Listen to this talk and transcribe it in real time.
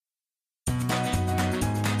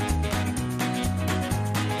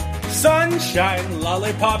Sunshine,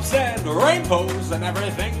 lollipops, and rainbows, and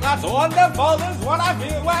everything that's wonderful is what I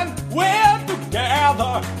feel when we're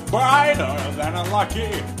together. Brighter than a lucky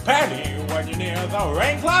penny when you're near. The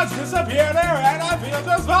rain clouds disappear there, and I feel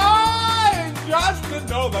just fine, just to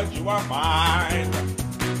know that you are mine.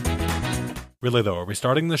 Really though, are we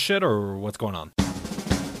starting this shit or what's going on?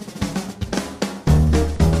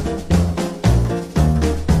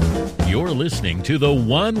 You're listening to the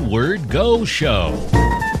One Word Go Show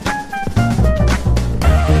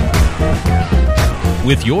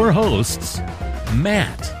with your hosts,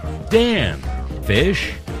 Matt, Dan,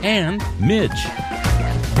 Fish, and Midge.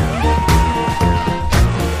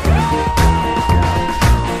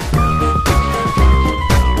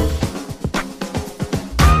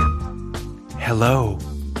 Hello,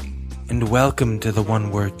 and welcome to the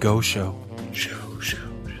One Word Go Show.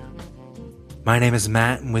 My name is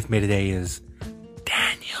Matt, and with me today is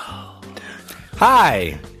Daniel.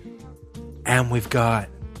 Hi. And we've got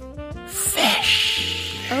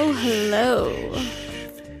Fish. Oh, hello.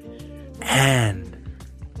 And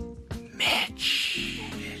Mitch.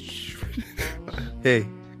 Hey.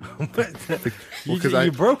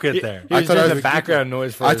 You broke it there. I thought I was the background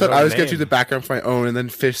noise for I his thought own I was going to name. do the background for my own, and then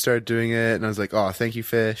Fish started doing it, and I was like, "Oh, thank you,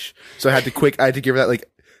 Fish." So I had to give her that like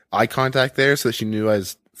eye contact there, so that she knew I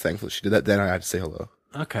was thankful she did that. Then I had to say hello.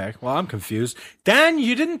 Okay, well, I'm confused. Dan,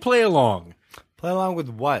 you didn't play along. Play along with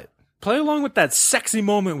what? Play along with that sexy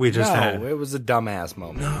moment we just had. No, it was a dumbass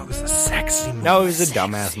moment. No, it was a sexy moment. No, it was a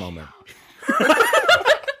dumbass moment.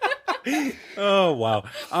 Oh, wow.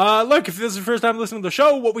 Look, if this is your first time listening to the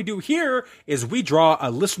show, what we do here is we draw a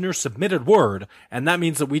listener-submitted word, and that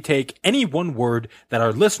means that we take any one word that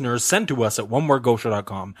our listeners send to us at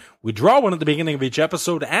onewordgoshow.com. We draw one at the beginning of each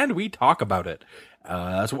episode, and we talk about it.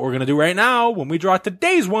 That's what we're going to do right now when we draw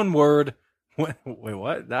today's one word. Wait,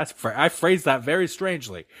 what? I phrased that very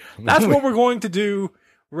strangely. That's what we're going to do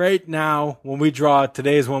right now when we draw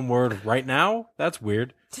today's one word right now. That's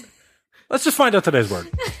weird. Let's just find out today's word.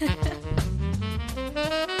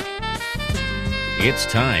 It's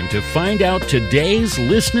time to find out today's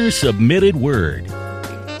listener-submitted word.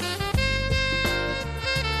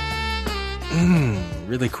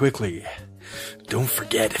 Really quickly, don't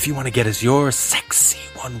forget, if you want to get us your sexy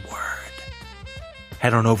one word,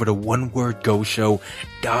 head on over to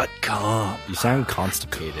onewordgoshow.com. You sound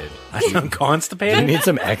constipated. I sound You constipated? need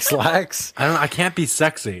some X-Lax? I can't be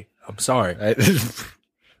sexy. I'm sorry.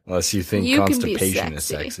 Unless you think You can be constipation is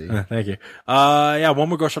sexy. sexy. Thank you. Yeah,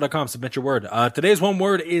 onewordgoshow.com. Submit your word. Today's one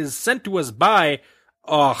word is sent to us by,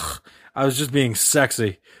 I was just being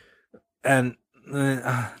sexy. And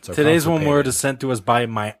So today's one word constipated. is sent to us by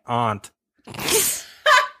my aunt.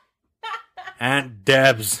 Aunt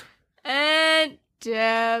Debs. And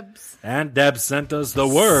Debs. Aunt Debs sent us the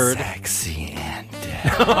word. Sexy and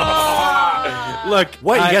Look,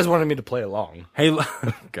 What? You guys wanted me to play along. hey,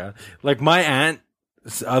 God, like my aunt,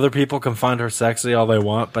 other people can find her sexy all they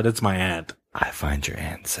want, but it's my aunt. I find your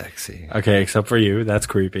aunt sexy. Okay, except for you. That's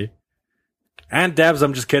creepy. Aunt Debs,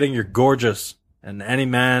 I'm just kidding. You're gorgeous. And any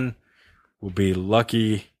man will be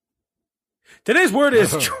lucky. Today's word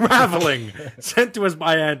is traveling. Sent to us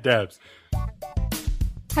by Aunt Debs.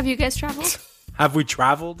 Have you guys traveled? Have we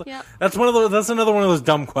traveled? Yep. That's another one of those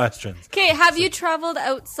dumb questions. Okay, have you traveled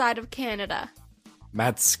outside of Canada?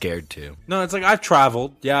 Matt's scared too. No, it's like I've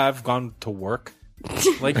traveled. Yeah, I've gone to work.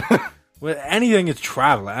 Like with anything is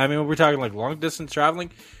traveling. I mean, we're talking like long distance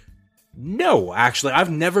traveling. No, actually,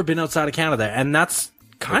 I've never been outside of Canada, and that's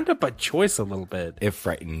kind of by choice a little bit. It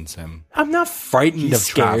frightens him. I'm not frightened He's of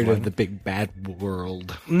scared traveling. of the big bad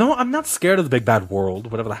world. No, I'm not scared of the big bad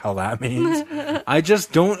world, whatever the hell that means. I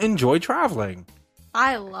just don't enjoy traveling.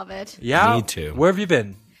 I love it. Yeah. Me too. Where have you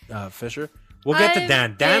been, Fisher? We'll get to I've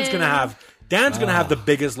Dan. Dan's gonna have the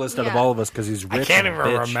biggest list out of Yeah. all of us because he's rich. I can't and even a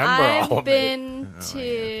bitch. remember all I've of it. been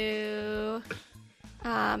to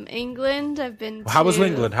England. I've been How was to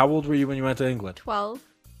England? How old were you when you went to England? 12.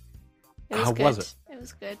 It was How good. was it? It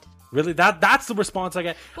was good. Really? That's the response I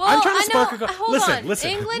get. Well, I'm trying to I know. spark a Hold listen, on. listen.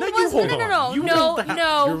 England no, you was hold no, on. no, You no, hold no, that.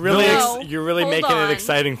 no. You're really, no. you're really Hold making on. it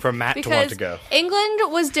exciting for Matt to want to go. England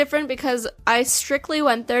was different because I strictly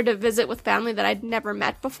went there to visit with family that I'd never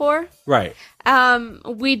met before. Right.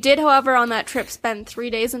 We did, however, on that trip spend 3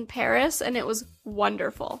 days in Paris, and it was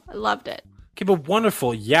wonderful. I loved it. Okay, but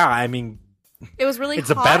wonderful. Yeah, I mean, It was really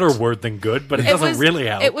it's hot. a better word than good, but it doesn't was, really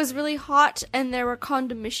help. It was really hot, and there were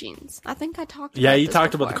condom machines. I think I talked about Yeah, you this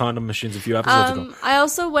talked about the before. condom machines a few episodes ago. I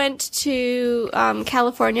also went to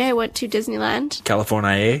California. I went to Disneyland.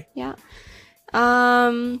 California, Yeah.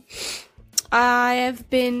 I have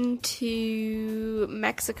been to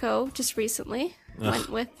Mexico just recently. Went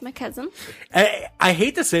with my cousin. I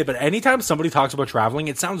hate to say it, but anytime somebody talks about traveling,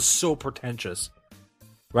 it sounds so pretentious.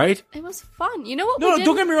 Right? It was fun. You know what No, we did?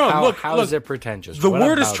 don't get me wrong. How look, is it pretentious? the What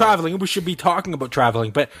word is about it? traveling, and we should be talking about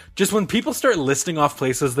traveling, but just when people start listing off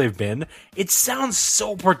places they've been, it sounds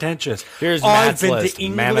so pretentious. Here's I've Matt's been list. to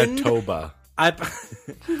England. Manitoba.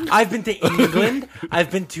 I've been to England.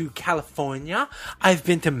 I've been to California. I've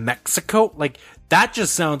been to Mexico. Like, that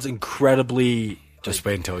just sounds incredibly... Just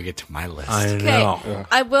wait until we get to my list. I Okay. know.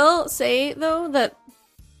 I will say, though, that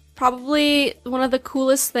probably one of the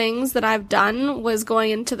coolest things that I've done was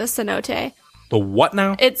going into the cenote. The what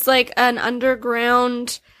now? It's like an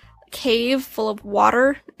underground cave full of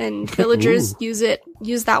water, and villagers use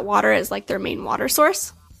that water as like their main water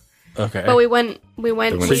source. Okay. But we went,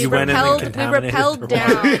 So you went in and contaminated repelled their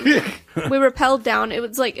down. We repelled down. It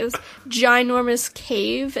was ginormous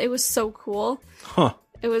cave. It was so cool. Huh.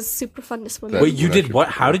 It was super fun to swim Wait, in. you did what?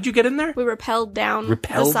 How did you get in there? We rappelled down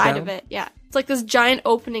Rappelled the side down? of it. Yeah. It's like this giant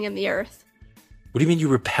opening in the earth. What do you mean you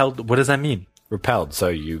repelled? What does that mean? Repelled. So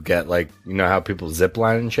you get like, you know how people zip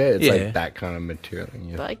line and shit? It's Yeah. like that kind of material.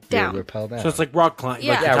 And you, Like you down. Rappel down. So it's like rock climbing.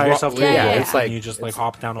 Yeah. Like you Yeah, tie rock- yourself to yeah, a yeah, wall, yeah. It's like- and you just like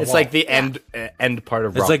hop down a it's wall. like the end part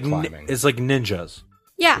of it's rock like climbing. it's like ninjas.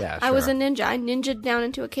 Yeah. Yeah, I was a sure. ninja. I ninja'd down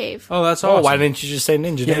into a cave. Oh, that's Oh, awesome. why didn't you just say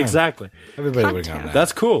ninja? Yeah, down? exactly. Everybody would have Content. gone that.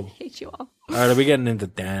 That's cool. I hate you all. All right, are we getting into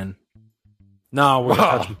Dan? No, we're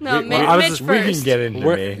gonna touch. No, Mitch, I was Mitch just- we first. can get into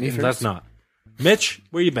we're- me. That's not. Mitch,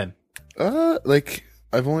 where you been? Like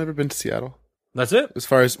I've only ever been to Seattle. That's it. As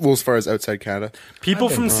far as outside Canada. People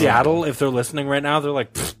from Seattle, if they're listening right now, they're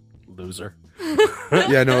like, "Pfft, loser.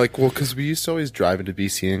 Yeah, no, like, well, because we used to always drive into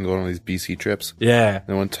BC and go on all these BC trips. Yeah.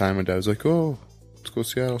 And one time my dad was like, "Oh, let's go to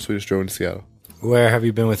Seattle," so we just drove into Seattle. Where have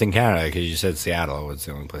you been within Canada? Because you said Seattle was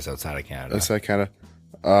the only place outside of Canada. Outside Canada.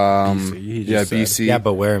 BC, he Yeah, just said. BC. Yeah,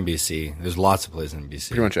 but where in BC? There's lots of places in BC.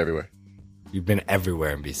 Pretty much everywhere. You've been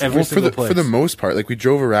everywhere in BC. Every Well, for single the place. for the most part, like we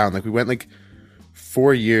drove around. Like we went like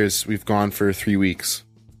 4 years. We've gone for 3 weeks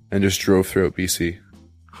and just drove throughout BC.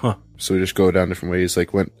 Huh. So we just go down different ways.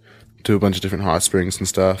 Like went to a bunch of different hot springs and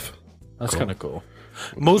stuff. That's kind of cool.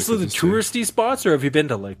 Mostly the touristy spots, or have you been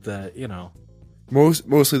to like the, you know?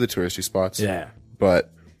 Mostly the touristy spots. Yeah.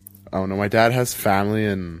 But I don't know. My dad has family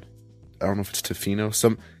in, I don't know if it's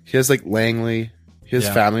Tofino. He has like Langley. He has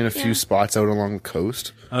Yeah. family in a few spots out along the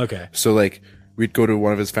coast. Okay. So like we'd go to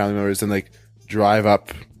one of his family members and like drive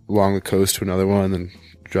up along the coast to another one and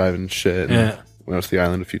drive and shit. And Yeah. went out to the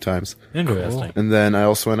island a few times. Interesting. And then I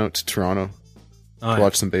also went out to Toronto Oh, to yeah.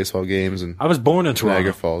 watch some baseball games and I was born in Toronto.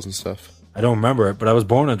 Niagara Falls and stuff. I don't remember it, but I was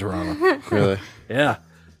born in Toronto. Really? Yeah.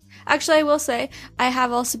 Actually, I will say, I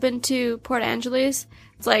have also been to Port Angeles.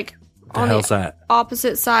 It's like The on hell's the that?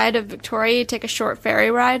 opposite side of Victoria. You take a short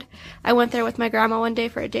ferry ride. I went there with my grandma one day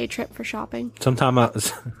for a day trip for shopping.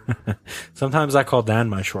 Sometimes I call Dan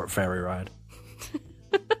my short ferry ride.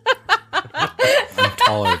 I'm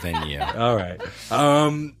taller than you. All right.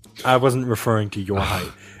 I wasn't referring to your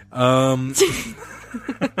height.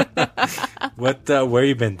 Where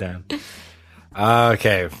you been, Dan?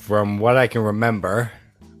 Okay, from what I can remember,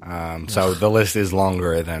 so the list is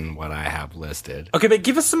longer than what I have listed. Okay, but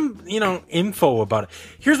give us some, info about it.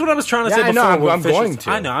 Here's what I was trying to say Yeah, I know, before. I'm with fishes. going to.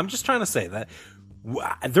 I know. I'm just trying to say that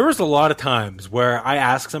there was a lot of times where I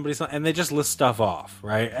ask somebody something and they just list stuff off,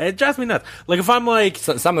 right? It drives me nuts. Like if I'm like,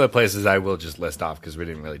 So, some of the places I will just list off because we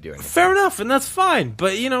didn't really do anything. fair enough, and that's fine.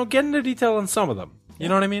 But get into detail on some of them. You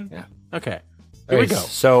know what I mean? Yeah. Okay. Here we Okay, go.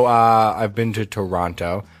 So I've been to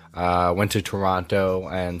Toronto. Went to Toronto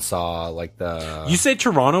and saw like the You say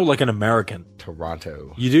Toronto like an American.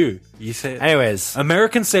 Toronto. You do. You say Anyways,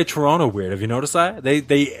 Americans say Toronto weird. Have you noticed that? They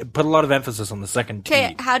put a lot of emphasis on the second T.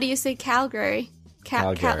 Okay, how do you say Calgary?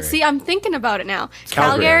 Calgary. See, I'm thinking about it now.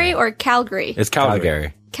 Calgary. Calgary or Calgary? It's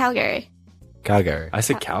Calgary. Calgary. Calgary. Calgary. I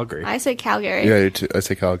say Calgary. I say Calgary. Yeah, I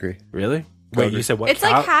say Calgary. Really? Wait, you said what? It's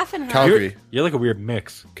like half and half. Calgary. You're like a weird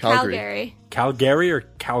mix. Calgary. Calgary or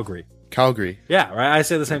Calgary? Calgary. Yeah, right. I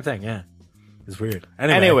say the same thing. Yeah, it's weird.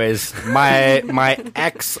 Anyways, my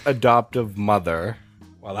ex adoptive mother.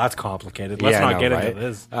 well, that's complicated. Let's Yeah, I not know, get right? into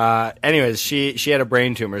this. Anyways, she had a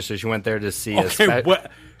brain tumor, so she went there to see Okay,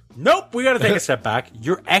 what? Nope. We got to take a step back.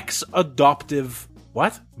 Your ex-adoptive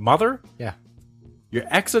what? Mother? Yeah, Your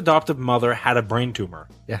ex-adoptive mother had a brain tumor.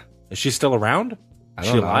 yeah. Is she still around? I Is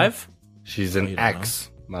don't she know. alive? She's you an don't know. ex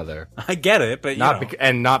mother, I get it, but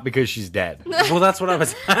not because she's dead. well, that's what I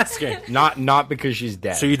was asking. not because she's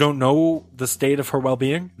dead. So you don't know the state of her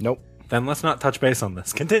well-being? Nope. Then let's not touch base on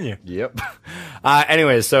this. Continue. Yep.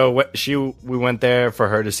 Anyways, so we went there for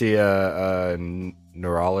her to see a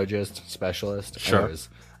neurologist specialist. Sure. Anyways,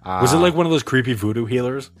 Was it like one of those creepy voodoo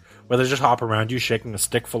healers where they just hop around you, shaking a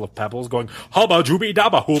stick full of pebbles, going "Hubba jooby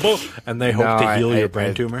dabba hooba," and they hope to heal your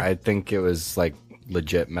brain tumor? I think it was like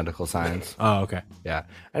legit medical science. Oh, okay. Yeah.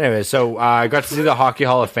 Anyway, so I got to see the Hockey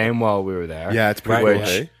Hall of Fame while we were there. Yeah, it's pretty Right, cool.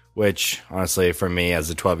 yeah. Hey? Which, honestly, for me as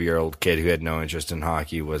a 12-year-old kid who had no interest in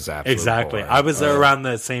hockey, was absolutely Exactly. boring. I was there around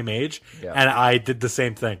the same age, Yeah. and I did the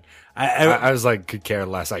same thing. I was like, could care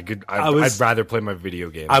less. I'd rather play my video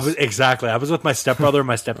games. I was with my stepbrother and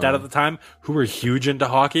my stepdad at the time, who were huge into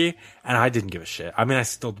hockey, and I didn't give a shit. I mean, I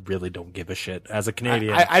still really don't give a shit as a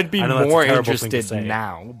Canadian. I'd be I know that's a more terrible thing to interested say.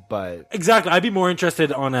 now, but Exactly. I'd be more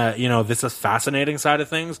interested on this is fascinating side of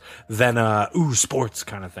things than sports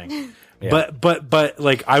kind of thing. Yeah. But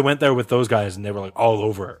like I went there with those guys and they were like all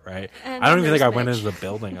over it, right? And I don't even think I there's went Mitch. into the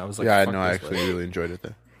building. I was like, Yeah, fuck no, I this actually place. really enjoyed it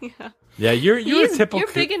there. Yeah, you're a typical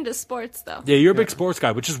You're big into sports, though. Yeah, you're a big sports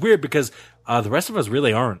guy, which is weird because the rest of us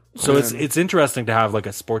really aren't. So it's interesting to have like a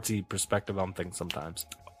sportsy perspective on things sometimes.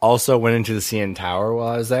 also went into the CN Tower while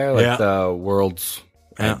I was there. Like Yeah. the world's,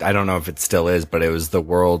 Yeah. I don't know if it still is, but it was the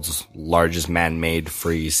world's largest man-made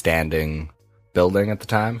freestanding building at the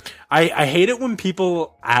time. I hate it when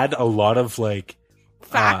people add a lot of like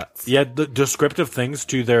Facts. the descriptive things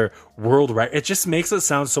to their world record. It just makes it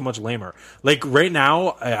sound so much lamer. Like right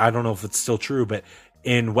now, I don't know if it's still true, but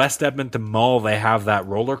in West Edmonton Mall, they have that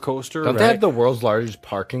roller coaster. Don't right? they have the world's largest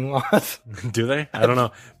parking lot? Do they? I don't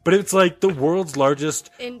know. But it's like the world's largest.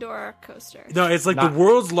 Indoor coaster. No, it's like Not- the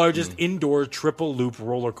world's largest indoor triple loop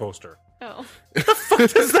roller coaster. Oh.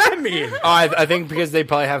 What does that mean? Oh, I think because they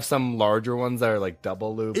probably have some larger ones that are like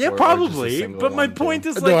double loop. Yeah, or just a probably. single But my one, point too.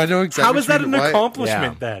 is, No, like, I know exactly how is that what an you mean. Why-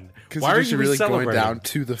 accomplishment Yeah. then? Because Why you're are just you really going celebrating? down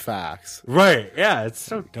to the facts. Right? Yeah, it's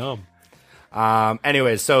so dumb.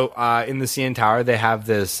 Anyway, so in the CN Tower, they have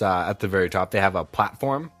this at the very top. They have a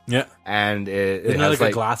platform, Yeah. and it Isn't there, has like,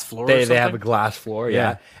 a glass floor or They have something? a glass floor, Yeah.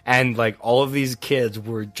 yeah. And like all of these kids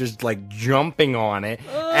were just like jumping on it,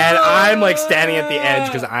 and I'm like standing at the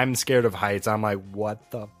edge because I'm scared of heights. I'm like,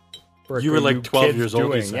 what the? Frick You were, are like, 12 kids years old, you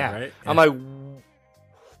doing? said, yeah. right? I'm like,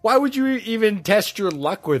 why would you even test your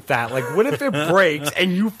luck with that? Like, what if it breaks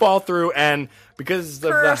and you fall through, and because of the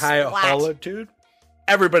Curse high flat. altitude,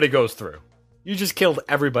 everybody goes through. You just killed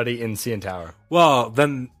everybody in CN Tower. Well,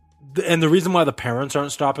 then, and the reason why the parents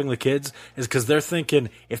aren't stopping the kids is because they're thinking,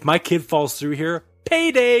 if my kid falls through here,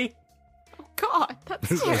 payday. God,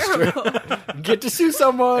 that's terrible. Get to sue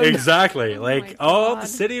someone. Exactly. Like, oh, God. the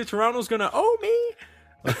city of Toronto's gonna owe me.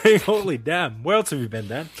 Like, holy damn. Where else have you been,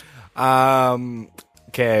 Dan?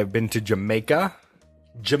 Okay, I've been to Jamaica.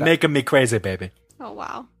 Jamaica me crazy, baby. Oh,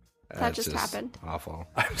 wow. That That's just happened. Awful.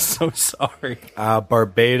 I'm so sorry.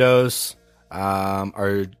 Barbados,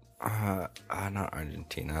 or not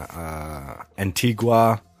Argentina.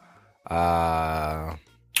 Antigua.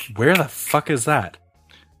 Where the fuck is that?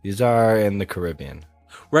 These are in the Caribbean.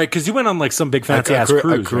 Right, because you went on like some big fancy ass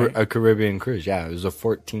cruise, right? A Caribbean cruise. Yeah, it was a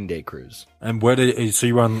 14-day cruise. And where did so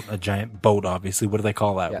you were on a giant boat? Obviously, what do they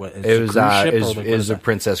call that? Yeah. What, is It was a cruise ship, or it like, what was is a that?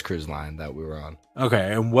 Princess Cruise Line that we were on.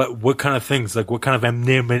 Okay, and what kind of things? Like what kind of how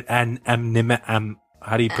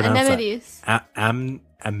do you pronounce Amenities. that? Amenities?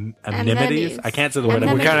 Amenities. I can't say the word.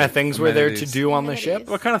 Amenities. What kind of things were there to Amenities. do on the Amenities. ship?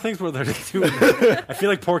 What kind of things were there to do? I feel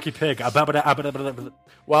like Porky Pig.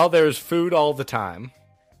 Well, there was food all the time.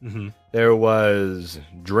 Mm-hmm. There was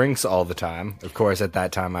drinks all the time. Of course, at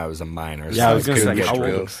that time I was a minor. Yeah, I was so gonna couldn't say, get how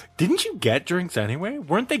old? drinks. Didn't you get drinks anyway?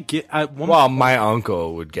 Weren't they get at one? Well, my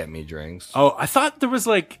uncle would get me drinks. Oh, I thought there was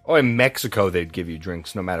like Oh, in Mexico they'd give you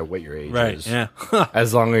drinks no matter what your age right, is. yeah.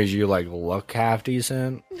 As long as you like look half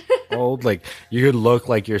decent old, like you could look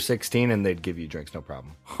like you're 16 and they'd give you drinks, no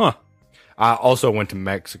problem. Huh. I also went to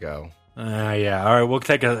Mexico. Yeah. All right, we'll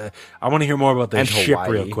take a. I want to hear more about the And ship Hawaii.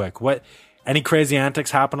 real quick. What? Any crazy antics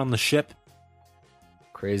happen on the ship?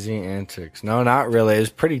 Crazy antics. No, not really. It was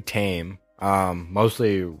pretty tame.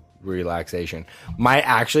 Mostly relaxation.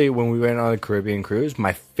 When we went on a Caribbean cruise,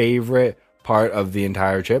 my favorite part of the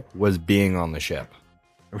entire trip was being on the ship.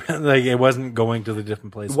 Like it wasn't going to the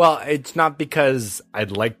different places. Well, it's not because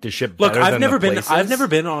I'd like the ship Look, better I've than never the been. places. I've never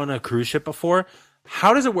been on a cruise ship before.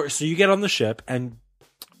 How does it work? So you get on the ship, and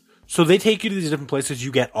so they take you to these different places.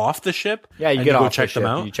 You get off the ship. Yeah, you and get go off check the them ship,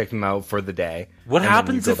 out. You check them out for the day. What and then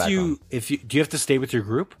happens go if back you on. do you have to stay with your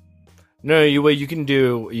group? No, you can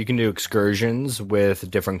do excursions with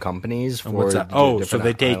different companies for And what's that? the Oh, so different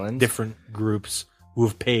they take islands. different groups who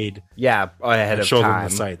have paid. Yeah, ahead and of show them time.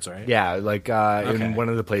 the sites, right? Yeah, like Okay. in one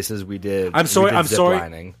of the places we did. I'm sorry. we did I'm zip sorry.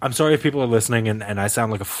 lining. I'm sorry if people are listening and I sound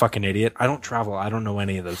like a fucking idiot. I don't travel. I don't know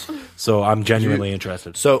any of this. So I'm genuinely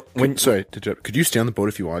interested. So when Sorry, could you stay on the boat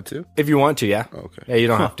if you want to? if you want to, yeah, Okay. yeah, you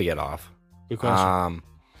don't have to get off. Good question.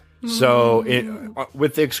 So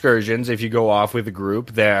with the excursions, if you go off with a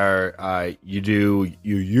group, you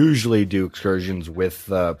usually do excursions with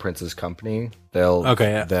the Princess Company. They'll Do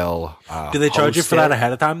they charge you host for that it.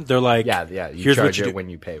 ahead of time? They're like, Yeah. You here's what charge you it do. when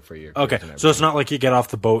you pay for your Okay, cruise and so it's everything. not like you get off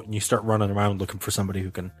the boat and you start running around looking for somebody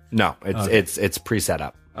who can. No, it's pre-set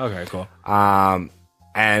up. Okay, cool.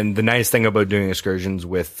 And the nice thing about doing excursions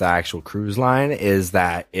with the actual cruise line is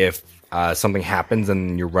that if something happens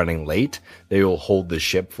and you're running late, they will hold the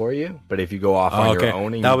ship for you. But if you go off on okay. your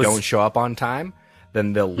own and That you was- don't show up on time,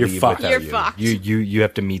 then they'll You're leave fucked. without You're you. fucked. You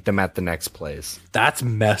have to meet them at the next place. That's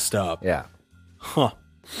messed up. Yeah. Huh.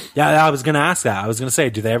 Yeah, I was gonna ask that. I was gonna say,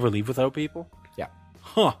 do they ever leave without people? Yeah.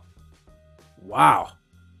 Huh. Wow.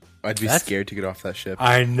 I'd be That's- scared to get off that ship.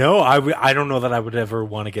 I know. I don't know that I would ever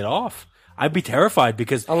want to get off. I'd be terrified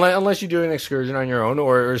because Unless you do an excursion on your own,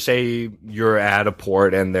 or say you're at a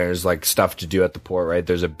port and there's like stuff to do at the port, right?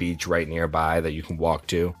 There's a beach right nearby that you can walk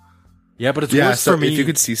to. yeah, but it's Yeah, worse so for me. if you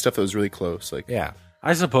could see stuff that was really close, like Yeah.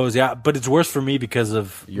 I suppose, yeah, but it's worse for me because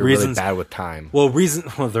of You're reasons. really bad with time. Well,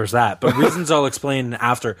 there's that, but reasons I'll explain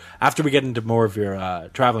after we get into more of your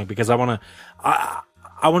traveling, because I want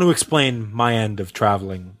to explain my end of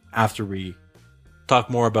traveling after we talk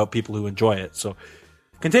more about people who enjoy it. So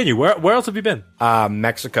continue. Where else have you been?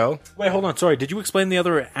 Mexico. Wait, hold on. Sorry, did you explain the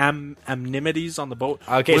other amenities on the boat?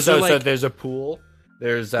 Okay, Was so there, like- there's a pool.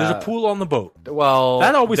 There's there's a pool on the boat. Well,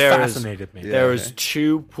 That always there's- fascinated me. There was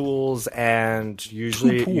 2 pools and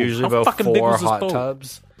usually pools? How about fucking big 4 was this hot boat?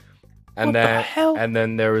 tubs. And What the then hell? and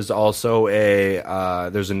then there was also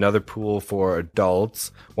there's another pool for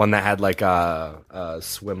adults, one that had like a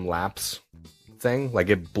swim laps thing, like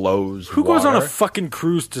it blows Who goes on a water. fucking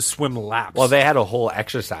cruise to swim laps? Well, they had a whole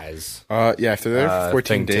exercise. yeah, if they're there for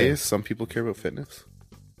 14 thing too. days, some people care about fitness.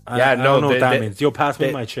 Yeah, I no, don't know what they- that they- means. You'll pass me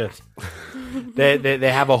they- my chips.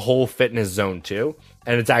 They have a whole fitness zone too,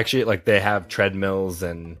 and it's actually like they have treadmills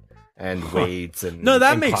and weights and No,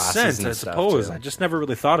 that and makes classes sense. and I stuff, suppose. too. I just never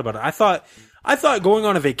really thought about it. I thought going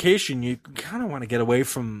on a vacation, you kind of want to get away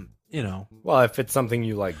from, Well, if it's something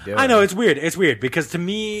you like doing, I know it's weird. It's weird because to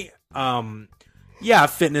me, yeah,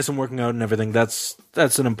 fitness and working out and everything, that's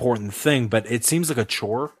an important thing, but it seems like a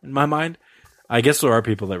chore in my mind. I guess there are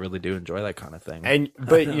people that really do enjoy that kind of thing.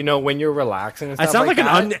 But when you're relaxing, and I stuff sound like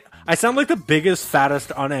that, I sound like the biggest, fattest,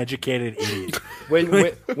 uneducated idiot.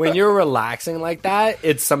 when you're relaxing like that,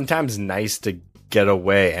 it's sometimes nice to get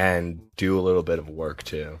away and do a little bit of work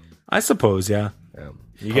too. I suppose, yeah. Yeah.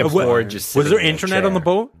 You get What- bored just was sitting there in a internet on the chair.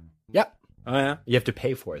 boat? Yep. Oh yeah. You have to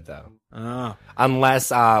pay for it though. Oh.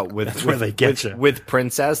 Unless with That's where they get you. with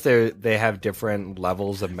Princess, they have different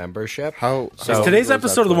levels of membership. How So- how Today's was that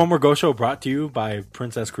episode of the for? One More Go Show brought to you by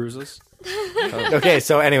Princess Cruises. Okay,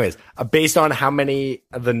 so anyways, based on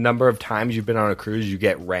the number of times you've been on a cruise, you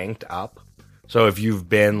get ranked up. So if you've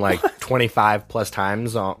been like 25 plus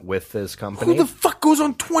times with this company, Who the fuck goes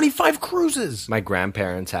on 25 cruises? my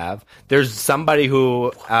grandparents have. There's somebody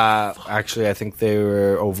who actually I think they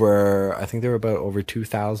were about over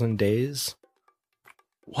 2,000 days.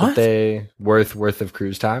 What? They worth of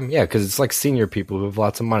cruise time? Yeah, because it's like senior people who have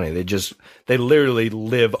lots of money. They literally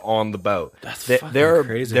live on the boat. That's They- fucking there are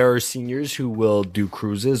crazy. there are seniors who will do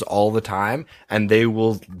cruises all the time, and they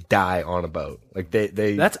will die on a boat. Like they That's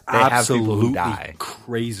they have people absolutely who die.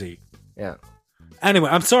 crazy. Yeah. Anyway,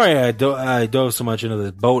 I'm sorry I dove so much into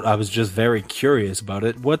this boat. I was just very curious about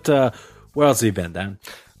it. Where else have you been, Dan?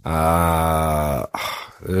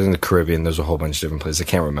 In the Caribbean, there's a whole bunch of different places. I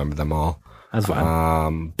can't remember them all. That's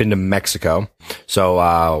fine. Been to Mexico,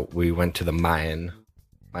 so we went to the Mayan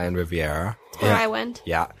Riviera. Where I went.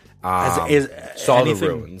 Yeah, Saw the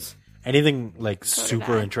ruins. Anything like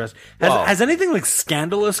super I. interesting? Well- Has anything like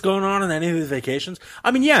scandalous going on in any of these vacations? I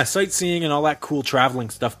mean, yeah, sightseeing and all that cool traveling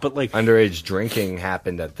stuff, but like, Underage drinking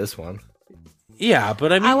happened at this one. yeah,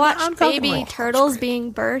 but I mean, I I'm watched talking baby like- turtles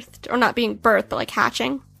being birthed, or not being birthed, but like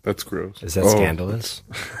hatching. That's gross. Is that Oh, scandalous?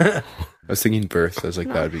 I was thinking birth. I was like,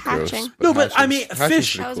 No, that'd be gross. hatching. No, but I mean, hatching's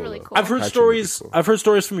fish- pretty That was really though. cool. I've heard Hatching would be stories. cool. I've heard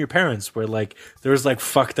stories from your parents where like there was like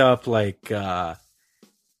fucked up like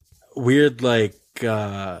weird like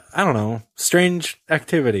I don't know, strange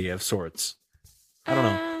activity of sorts. I don't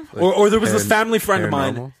know. Or there was this family friend of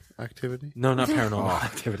mine. Paranormal activity. No, not paranormal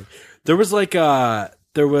activity. There was like we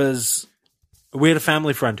had a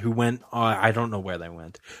family friend who went I don't know where they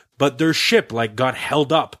went, but their ship like got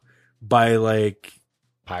held up by like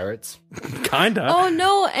Pirates? kinda. Oh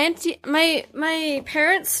no, my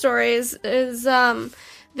parents' stories is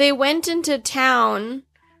they went into town.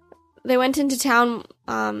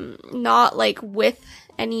 Not like with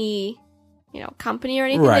any company or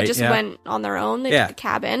anything. Right, They just yeah. went on their own. They Yeah. took a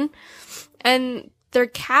cab in, and their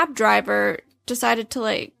cab driver decided to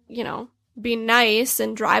like be nice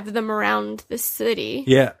and drive them around the city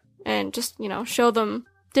Yeah. and just, show them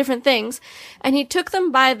different things. And he took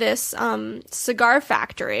them by this cigar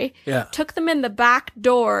factory, Yeah. took them in the back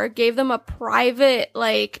door, gave them a private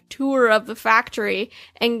tour of the factory,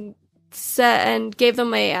 and gave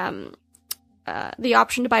them the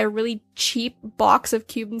option to buy a really cheap box of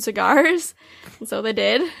Cuban cigars. And so they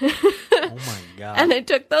did. Oh my God. And they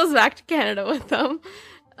took those back to Canada with them.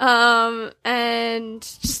 And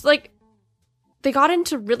just they got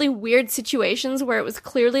into really weird situations where it was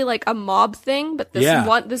clearly a mob thing, but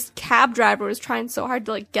this cab driver was trying so hard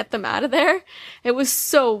to get them out of there. It was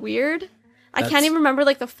so weird. I can't even remember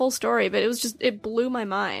the full story, but it blew my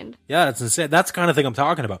mind. Yeah, it's insane. That's the kind of thing I'm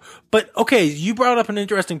talking about. But okay, you brought up an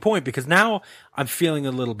interesting point because now I'm feeling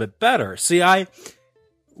a little bit better. See,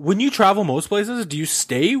 when you travel most places, do you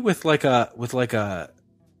stay with a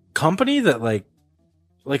company that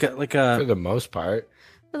For the most part.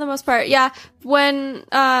 For the most part, yeah. When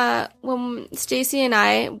Stacy and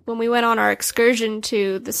I, when we went on our excursion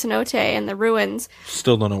to the cenote and the ruins,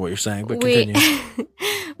 still don't know what you're saying, but continue.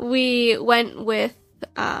 we went with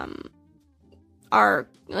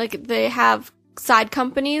they have side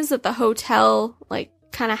companies that the hotel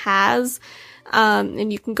kind of has,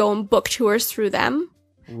 and you can go and book tours through them,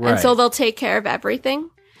 Right. and so they'll take care of everything.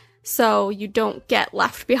 So you don't get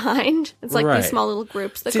left behind. It's Right. these small little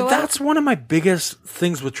groups that See, go out. that's one of my biggest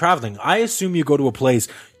things with traveling. I assume you go to a place,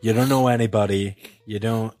 you don't know anybody, you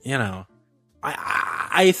don't,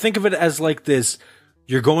 I think of it as this,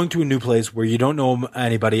 you're going to a new place where you don't know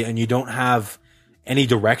anybody and you don't have any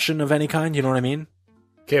direction of any kind, you know what I mean?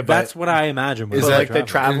 Okay, but That's what I imagine. When Is I'm that the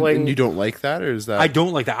traveling? And you don't like that, or is that? I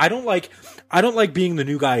don't like that. I don't like being the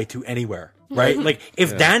new guy to anywhere, right?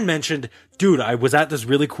 If Dan mentioned, dude, I was at this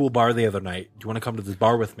really cool bar the other night. Do you want to come to this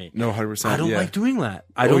bar with me? No, 100%. I don't yeah. like doing that.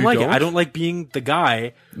 I Oh, don't you like it. don't? I don't like being the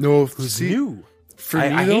guy No, who's see, new. For I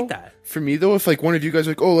me, though, hate that. For me though, if one of you guys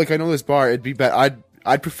are I know this bar, it'd be better.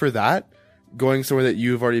 I'd prefer that going somewhere that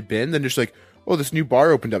you've already been than just this new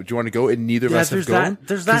bar opened up. Do you want to go? And neither of Yeah, us have there's gone. that-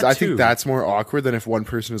 there's 'Cause that I too. think that's more awkward than if one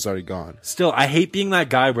person has already gone. Still, I hate being that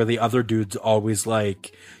guy where the other dude's always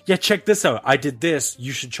yeah, check this out. I did this.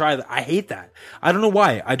 You should try that. I hate that. I don't know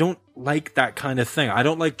why. I don't like that kind of thing. I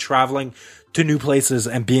don't like traveling to new places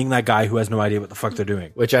and being that guy who has no idea what the fuck they're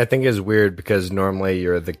doing. Which I think is weird because normally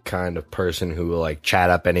you're the kind of person who will chat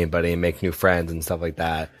up anybody and make new friends and stuff like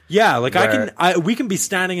that. Yeah, Where- we can be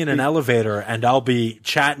standing in an elevator and I'll be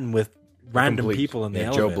chatting with random Complete- people in the yeah,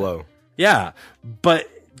 elevator. Joe Blow. Yeah, but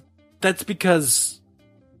that's because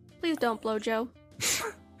Please don't blow Joe.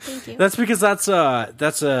 Thank you. that's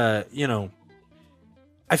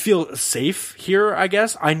I feel safe here, I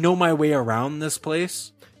guess. I know my way around this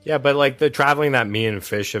place. Yeah, but the traveling that me and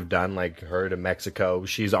Fish have done, her to Mexico,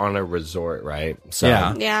 she's on a resort, right? So,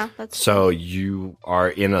 Yeah. Yeah, that's So you are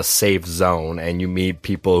in a safe zone and you meet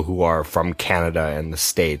people who are from Canada and the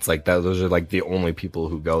States. Those are the only people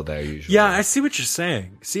who go there usually. Yeah, I see what you're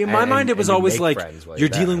saying. See, in my And- mind, it was and you always make friends while you're you're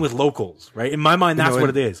dealing there. with locals, right? In my mind, that's No, what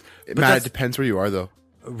and- it is. But Matt, it that's- depends where you are though.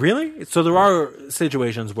 Really? So there are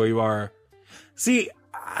situations where you are. See,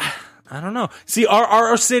 I don't know. See,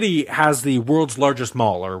 our city has the world's largest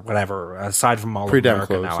mall or whatever, aside from Mall of Pretty damn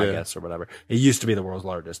America close, now, I yeah. guess, or whatever. It used to be the world's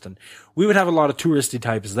largest, and we would have a lot of touristy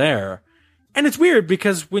types there. And it's weird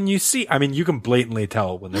because when you see, I mean, you can blatantly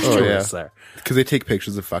tell when there's Oh, tourists yeah. there. Because they take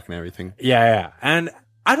pictures of fucking everything. Yeah. And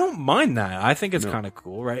I don't mind that. I think it's kind of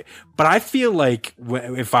cool, right? But I feel like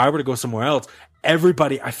if I were to go somewhere else, I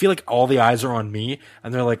feel like all the eyes are on me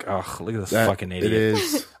and they're like, ugh, look at this fucking idiot. It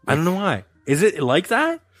is. I don't know why. Is it like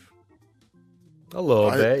that? A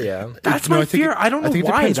little bit, yeah. That's No, my I think fear. I don't know I think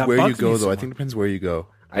it why. depends that where you bugs me go so though. I much. think it depends where you go.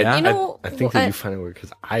 Yeah? You know, I think that you find it weird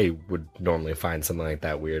because I would normally find something like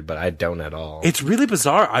that weird, but I don't at all. It's really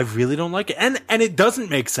bizarre. I really don't like it. And it doesn't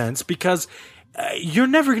make sense because you're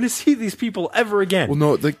never going to see these people ever again. Well,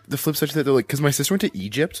 no, the flip side to that though, because my sister went to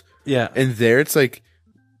Egypt, yeah. and there it's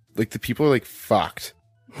the people are fucked.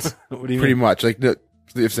 What do you Pretty mean? much no,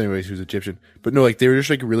 if anybody who's Egyptian, but no, they were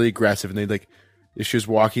just really aggressive, and they if she was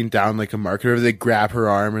walking down a market, or they grab her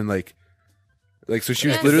arm and so she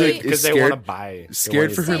was Yeah, literally see- because they want to scared buy.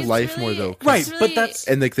 scared for her It's life really- more though, 'cause- Right, it's but that's-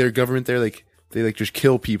 and their government there they just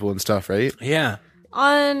kill people and stuff, right? Yeah.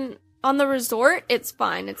 on the resort, it's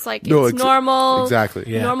fine. It's No, it's normal, exactly.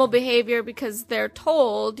 Yeah. normal behavior because they're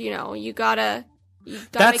told, you gotta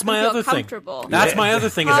That's make my them feel other thing. comfortable. That's my other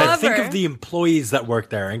thing is I think However- of the employees that work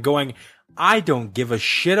there and going, I don't give a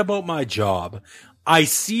shit about my job. I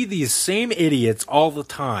see these same idiots all the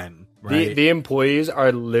time. Right? The employees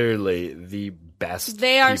are literally the best.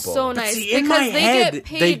 They are people. so nice see, in because my they head, get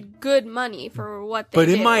paid good money for what they But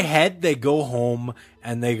do. in my head, they go home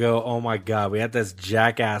and they go, "Oh my god, we had this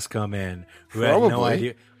jackass come in who had no Probably.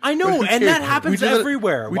 idea." I know, Who and cares? that happens We did that-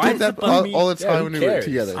 everywhere. We Why did does that it bug me? all the time who when we were cares?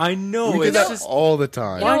 together. I know. We did it's that just all the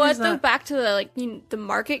time. You know Why what? does Though that- back to the the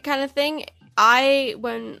market kind of thing.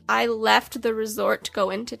 When I left the resort to go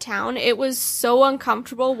into town, it was so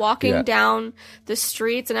uncomfortable walking Yeah. down the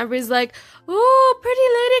streets, and everybody's like, "Oh, pretty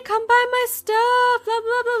lady, come buy my stuff," blah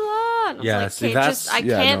blah blah blah. And I was Yeah, like, see, "Okay, that's- I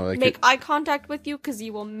yeah, can't no, like make it- eye contact with you because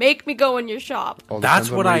you will make me go in your shop." All That's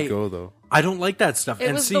depends on what where I you go though. I don't like that stuff. It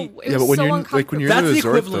and was see, it Yeah, was but when so you're uncomfortable. when you're That's in the the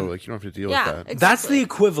resort equivalent- though, like you don't have to deal Yeah, with that. exactly. that's the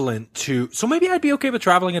equivalent to. So maybe I'd be okay with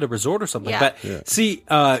traveling at a resort or something. Yeah. But see,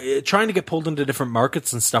 trying to get pulled into different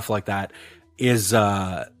markets and stuff like that is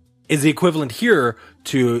the equivalent here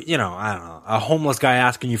to, you know, I don't know, a homeless guy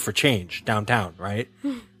asking you for change downtown, right?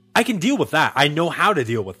 I can deal with that. I know how to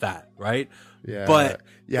deal with that, right? Yeah. But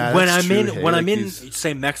Yeah, when that's I'm true, in hey, when like I'm in these-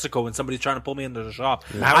 say Mexico and somebody's trying to pull me into the shop,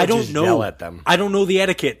 I I would don't just know yell at them. I don't know the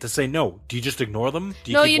etiquette to say no. Do you just ignore them?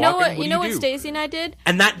 Do you No, keep you know walking? what? You know what do? Stacey and I did?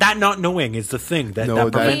 And that not knowing is the thing that, No, that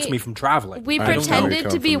that- prevents We- me from traveling. We I don't know where you're pretended to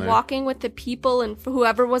coming be from there. walking with the people and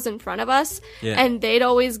whoever was in front of us, Yeah. and they'd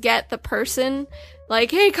always get the person like,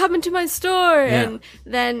 "Hey, come into my store," Yeah. and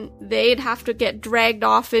then they'd have to get dragged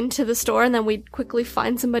off into the store, and then we'd quickly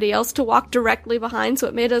find somebody else to walk directly behind, so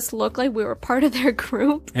it made us look like we were part of their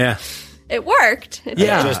group. Yeah. It worked. It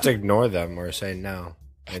Yeah. Just ignore them or say no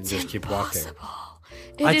and just keep walking.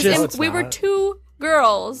 It I is just- im- No, it's we were not. 2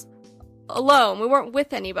 girls alone. We weren't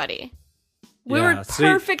with anybody. We Yeah, were see-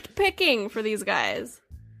 perfect picking for these guys.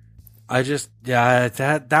 I just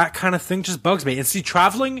that kind of thing just bugs me. And see,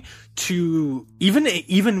 traveling to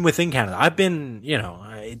even within Canada, I've been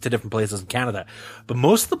to different places in Canada, but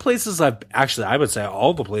most of the places I would say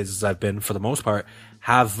all the places I've been for the most part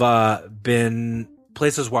have been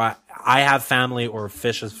places where I have family or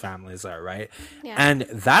Fish's families there, right? Yeah. And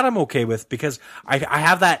that I'm okay with because I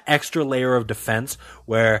have that extra layer of defense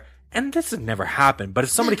where. And this has never happened, but if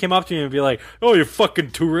somebody came up to me and be like, "Oh, you're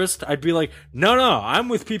fucking tourist," I'd be like, "No, I'm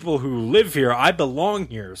with people who live here. I belong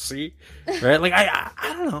here." See, right? Like I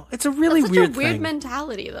don't know. It's a really Such weird a weird thing.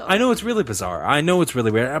 mentality, though. I know it's really bizarre. I know it's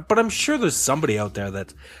really weird, but I'm sure there's somebody out there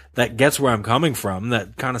that gets where I'm coming from,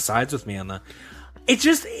 that kind of sides with me on the.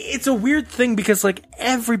 It's a weird thing because like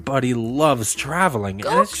everybody loves traveling.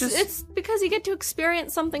 And It's because you get to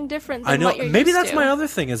experience something different than I know. what you're Maybe used that's to. my other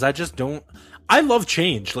thing is I just don't. I love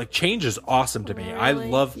change. Like change is awesome to me. I Really?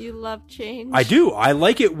 love. You love change. I do. I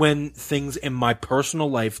like it when things in my personal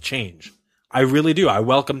life change. I really do. I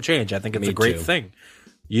welcome change. I think it's Me a great too. thing.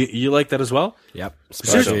 You like that as well? Yep.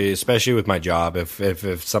 Seriously? Especially with my job.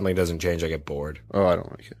 If something doesn't change, I get bored. Oh, I don't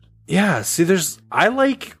like it. Yeah. See, I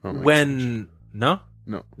like I don't like when no,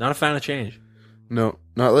 No, not a fan of change. no,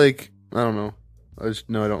 not like I don't know.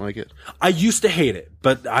 I don't like it. I used to hate it,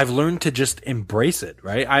 but I've learned to just embrace it.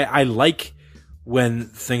 Right? I like when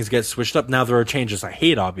things get switched up. Now there are changes I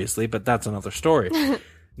hate, obviously, but that's another story.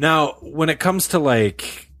 Now, when it comes to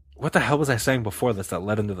like, what the hell was I saying before this that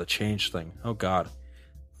led into the change thing? Oh God,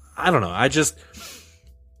 I don't know. I just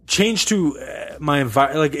change to my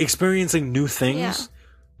environment, like experiencing new things. Yeah.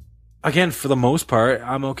 Again, for the most part,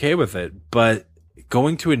 I'm okay with it, but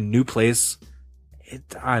going to a new place,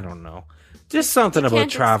 I don't know. Just something You about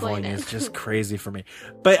can't traveling explain it. is just crazy for me.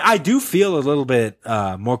 But I do feel a little bit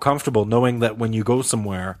more comfortable knowing that when you go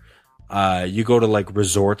somewhere, you go to like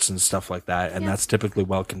resorts and stuff like that, and Yeah. that's typically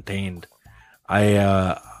well contained.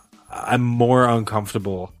 I'm more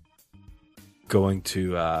uncomfortable going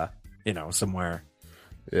to somewhere.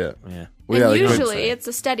 Yeah. Yeah. Well, yeah, and like, usually it's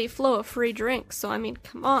a steady flow of free drinks, so I mean,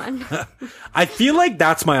 come on. I feel like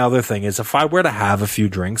that's my other thing is if I were to have a few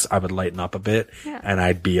drinks, I would lighten up a bit Yeah. and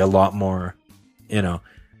I'd be a lot more,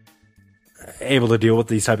 able to deal with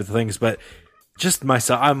these type of things. But just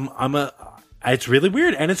myself, it's really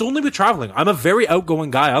weird. And it's only with traveling. I'm a very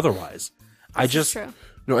outgoing guy otherwise. True.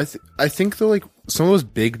 no, I think though, like some of those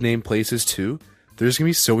big name places too, there's gonna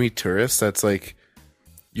be so many tourists that's like,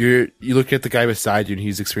 you look at the guy beside you and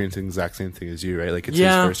he's experiencing the exact same thing as you, right? Like it's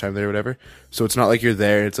Yeah. his first time there or whatever. So it's not like you're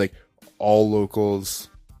there. It's like all locals.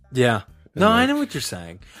 Yeah. No, I know what you're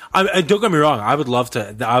saying. I don't get me wrong. I would love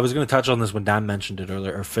to. I was going to touch on this when Dan mentioned it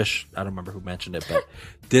earlier, or Fish. I don't remember who mentioned it, but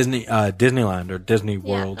Disneyland or Disney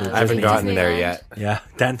World. Or I haven't Disney- gotten there Disneyland. yet. Yeah,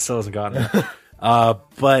 Dan still hasn't gotten it.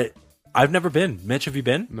 But I've never been. Mitch, have you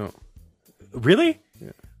been? No. Really?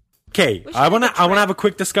 Okay, I want to have a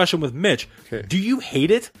quick discussion with Mitch. 'Kay. Do you hate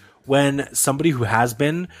it when somebody who has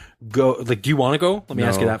been go? Like, do you want to go? Let me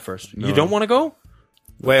ask you No. that first. No. You don't want to go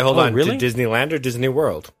Wait, hold Oh, on. really? To Disneyland or Disney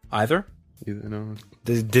World? either. You know,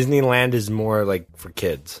 Disneyland is more like for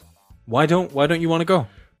kids. Why don't you want to go?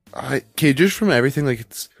 just from everything, like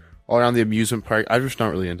it's all around the amusement park. I'm just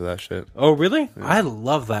not really into that shit. Oh, really? Yeah. I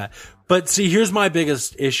love that. But see, here's my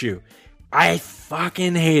biggest issue. I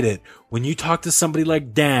fucking hate it when you talk to somebody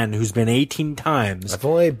like Dan, who's been 18 times. I've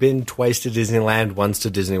only been twice to Disneyland, once to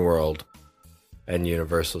Disney World and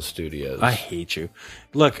Universal Studios. I hate you.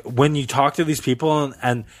 Look, when you talk to these people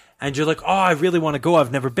and you're like, oh, I really want to go,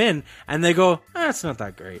 I've never been. And they go, it's not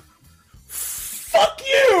that great. Fuck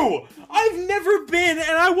you! I've never been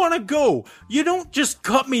and I want to go. You don't just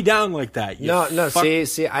cut me down like that. No,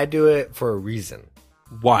 see, I do it for a reason.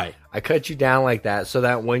 Why? I cut you down like that so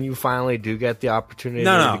that when you finally do get the opportunity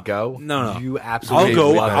to go, you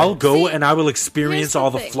absolutely I'll go and I will experience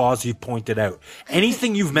all the flaws you pointed out.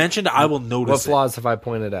 Anything you've mentioned, I will notice. What flaws have I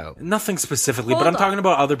pointed out? Nothing specifically, but I'm talking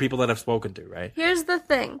about other people that I've spoken to, right? Here's the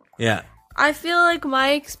thing. Yeah. I feel like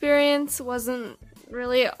my experience wasn't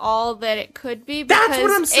really all that it could be because that's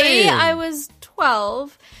what I'm saying. I was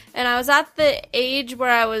 12 and I was at the age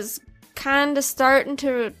where I was kind of starting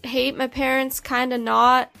to hate my parents, kind of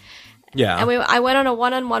not. Yeah. And I went on a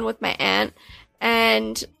one-on-one with my aunt,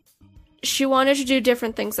 and she wanted to do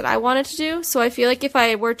different things that I wanted to do. So I feel like if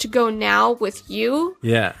I were to go now with you,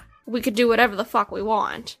 we could do whatever the fuck we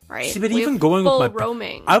want, right? See, but even going with my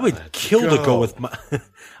roaming, I would kill to go with my.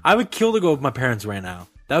 I would kill to go with my parents right now.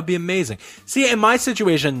 That would be amazing. See, in my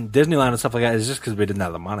situation, Disneyland and stuff like that is just because we didn't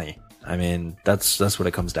have the money. I mean, that's what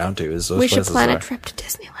it comes down to. Is those we should plan a trip to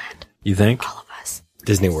Disneyland. You think? All of us.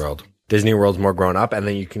 Disney World. Disney World's more grown up, and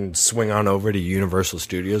then you can swing on over to Universal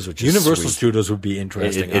Studios, which is Universal sweet. Studios would be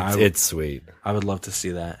interesting. It's sweet. I would love to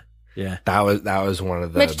see that. Yeah, that was one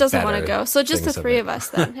of the. Mitch doesn't want to go, so just the three of us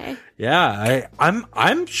then. Hey. Yeah,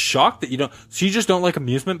 I'm shocked that you don't. So you just don't like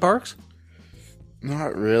amusement parks?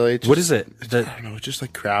 Not really. What is it? I don't know. It's just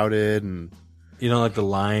like crowded and you don't like the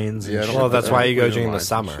lines. Yeah, well, that's why you go during the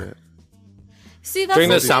summer. See, that's during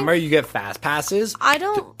the summer you get fast passes. I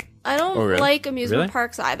don't like amusement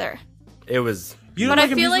parks either. It was, but I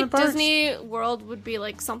feel like Disney World would be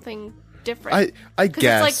like something different. I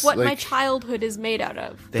guess it's like what my childhood is made out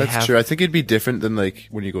of. That's true. I think it'd be different than like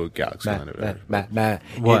when you go to Galaxyland or whatever. Matt,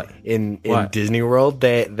 what in Disney World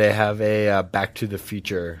they have a Back to the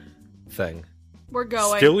Future thing. We're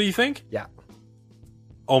going. Still, you think? Yeah.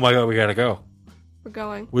 Oh my god, we gotta go. We're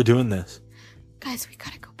going. We're doing this, guys. We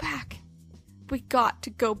gotta go back. We got to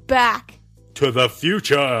go back to the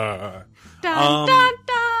future. Dun, dun,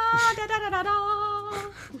 dun, dun, dun, dun,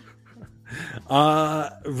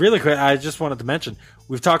 dun. Really quick, I just wanted to mention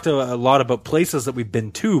we've talked a lot about places that we've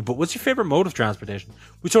been to, but what's your favorite mode of transportation?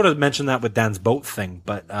 We sort of mentioned that with Dan's boat thing,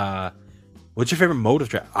 but what's your favorite mode of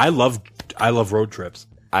transportation? I love road trips.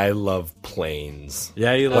 I love planes.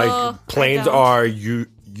 Yeah, you like planes are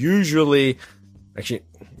usually actually.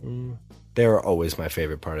 They were always my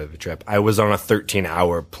favorite part of the trip. I was on a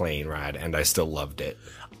 13-hour plane ride, and I still loved it.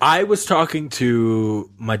 I was talking to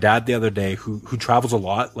my dad the other day, who travels a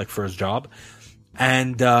lot, like for his job,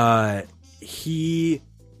 and he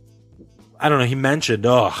mentioned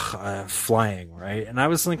flying, right? And I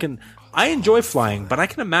was thinking, I enjoy flying, but I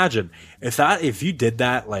can imagine if you did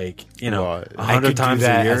that, like 100 times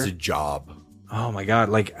a year as a job. Oh my god!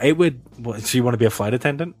 Like it would. So you want to be a flight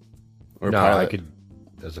attendant? Or no, I could.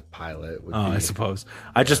 As a pilot, I suppose.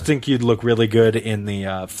 I just think you'd look really good in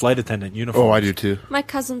the flight attendant uniform. Oh, I do too. My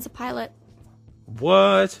cousin's a pilot.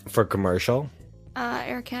 What? For commercial?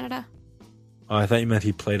 Air Canada. Oh, I thought you meant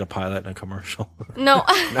he played a pilot in a commercial. No.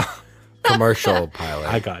 No. Commercial pilot.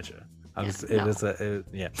 I gotcha. Yeah.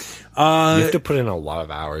 You have to put in a lot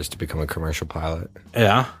of hours to become a commercial pilot.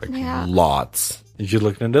 Yeah? Lots. Did you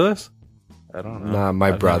look into this? I don't know. No,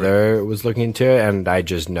 my brother was looking into it, and I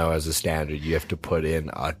just know as a standard, you have to put in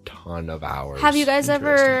a ton of hours. Have you guys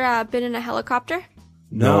ever been in a helicopter?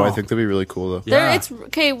 No, I think that'd be really cool though. Yeah. It's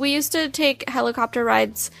okay. We used to take helicopter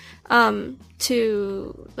rides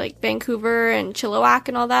to like Vancouver and Chilliwack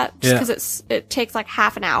and all that, just because it takes like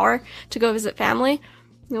half an hour to go visit family,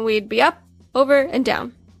 and we'd be up, over, and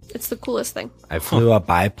down. It's the coolest thing. I flew a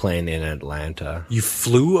biplane in Atlanta. You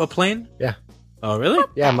flew a plane? Yeah. Oh, really?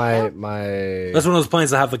 Yeah, my That's one of those planes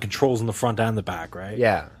that have the controls in the front and the back, right?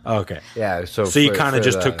 Yeah. Oh, okay. Yeah, so you kind of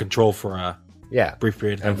just took control for a Yeah. brief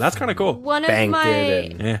period of time. That's kind of cool. One of Banked my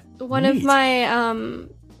it and- Yeah. one of my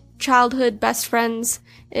childhood best friends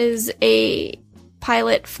is a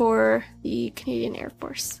pilot for the Canadian Air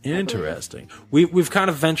Force. Interesting. We've kind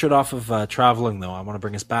of ventured off of traveling, though. I want to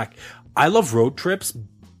bring us back. I love road trips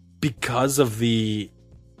because of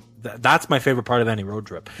that's my favorite part of any road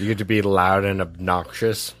trip. You get to be loud and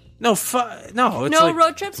obnoxious. No, it's No, like,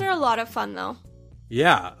 road trips are a lot of fun though.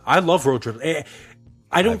 Yeah, I love road trips.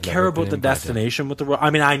 I don't care about the destination with the road. I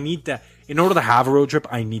mean, I need to, in order to have a road trip,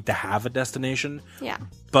 I need to have a destination. Yeah.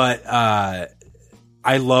 But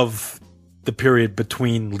I love the period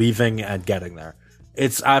between leaving and getting there.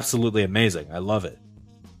 It's absolutely amazing. I love it.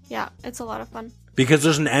 Yeah, it's a lot of fun. Because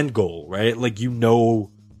there's an end goal, right? Like, you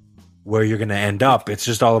know where you're going to end up. It's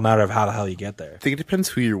just all a matter of how the hell you get there. I think it depends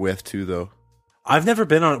who you're with too, though. I've never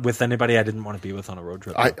been on with anybody I didn't want to be with on a road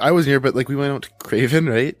trip. I was here, but like we went out to Craven,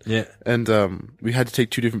 right? Yeah. And we had to take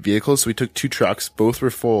 2 different vehicles, so we took 2 trucks. Both were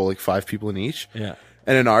full, like 5 people in each. Yeah.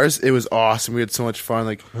 And in ours, it was awesome. We had so much fun,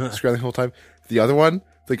 like scrambling the whole time. The other one,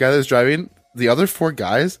 the guy that was driving, the other 4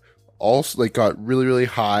 guys also like got really, really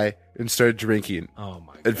high and started drinking. Oh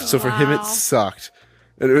my god. And so for him, it sucked.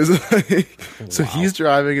 And it was like, so he's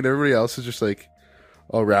driving and everybody else is just like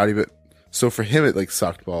all rowdy, but so for him, it like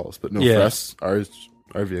sucked balls. But no, for us,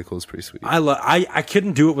 our vehicle is pretty sweet. I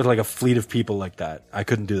couldn't do it with like a fleet of people like that. I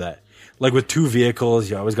couldn't do that. Like with 2 vehicles,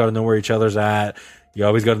 you always got to know where each other's at. You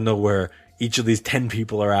always got to know where each of these 10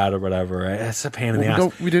 people are at or whatever. Right? It's a pain in the ass.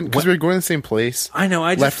 No, we didn't, because we were going to the same place. I know.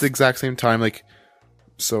 I just left at the exact same time. Like,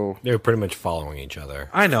 so They were pretty much following each other.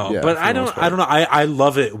 I know, Yeah, but for I the don't. most I don't know. I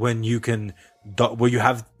love it when you can, where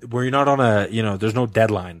you're not on a, there's no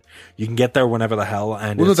deadline. You can get there whenever the hell,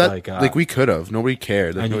 and well, no, it's that like we could have. Nobody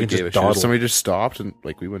cared. Like, and you nobody can gave a just shit. dawdle. Somebody just stopped, and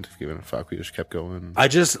like we wouldn't have given a fuck. We just kept going. I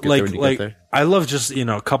just Get there when you get there. I love just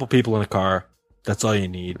a couple people in a car. That's all you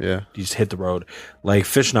need. Yeah. You just hit the road. Like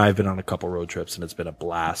Fish and I have been on a couple road trips, and it's been a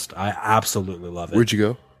blast. I absolutely love it. Where'd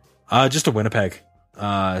you go? Just to Winnipeg.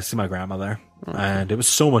 See my grandma there, and it was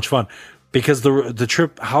so much fun. Because the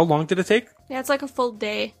trip, how long did it take? Yeah, it's like a full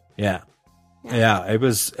day. Yeah. Yeah, it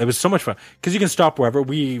was so much fun because you can stop wherever.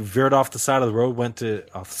 We veered off the side of the road, we veered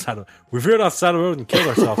off the side of the road and killed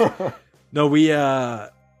ourselves. No, we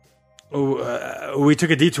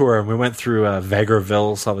took a detour and we went through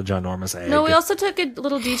Vegreville, saw the ginormous egg. No, we also took a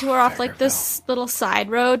little detour off like this little side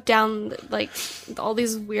road down like all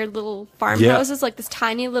these weird little farmhouses, like this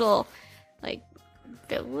tiny little like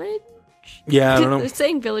village. Yeah, I don't know.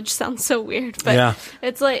 Saying village sounds so weird, but Yeah.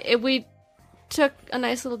 it's like we took a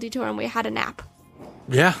nice little detour and we had a nap.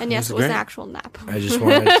 Yeah, And yes, it was an actual nap. I just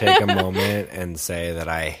want to take a moment and say that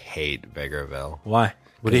I hate Vegreville. Why?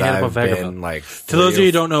 What do you hate about Vegreville? Like To those of you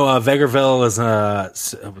who don't know, Vegreville is a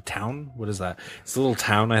town. What is that? It's a little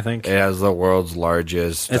town, I think. it has the world's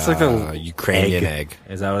largest. It's like a Ukrainian egg.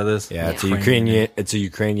 Is that what it is? Yeah, it's a Ukrainian. It's a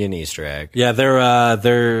Ukrainian Easter egg. Yeah,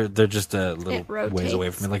 they're just a little It rotates. ways away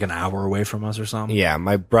from me, like an hour away from us or something. Yeah,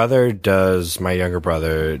 my younger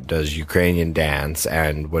brother does Ukrainian dance,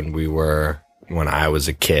 and when I was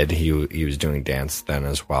a kid, he was doing dance then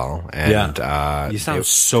as well. And You sound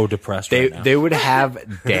so depressed they right now. they would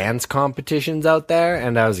have dance competitions out there,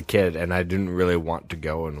 and I was a kid, and I didn't really want to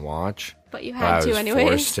go and watch. But you But had I to was anyway.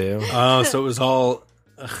 forced to. Oh, so it was all.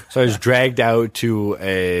 So I was dragged out to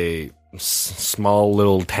a small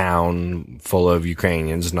little town full of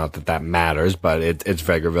Ukrainians. Not that matters, but it's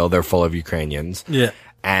Vegreville. They're full of Ukrainians. Yeah.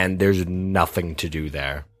 And there's nothing to do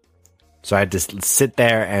there. So I had to sit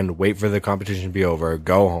there and wait for the competition to be over,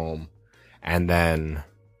 go home, and then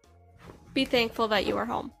Be thankful that you were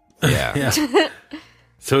home. yeah,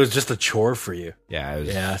 So it was just a chore for you. yeah. It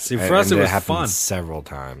was, Yeah, see, for us, it was happened fun. several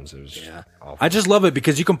times. It was awful. I just love it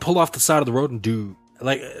because you can pull off the side of the road and do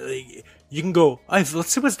like you can go. "Hey, let's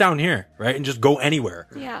see what's down here, right? And just go anywhere.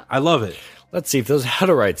 Yeah. I love it. Let's see if those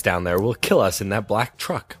Hutterites down there will kill us in that black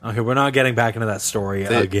truck. Okay, we're not getting back into that story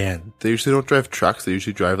again. They usually don't drive trucks. They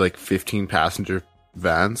usually drive like 15 passenger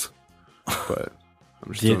vans. But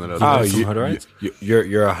I'm just throwing that out Oh, there. you- Hutterites?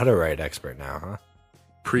 You're a Hutterite expert now, huh?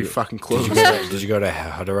 Pretty fucking close. Did you go to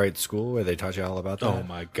Hutterite school where they taught you all about that? Oh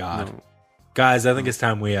my god, guys! I think it's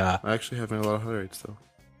time we. I actually have met a lot of Hutterites though.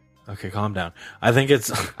 Okay, calm down. I think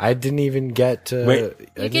it's. I didn't even get to. Wait.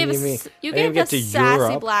 You gave us I you didn't gave get us to sassy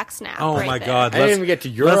Europe. black snap. Oh right my there. god! I didn't even get to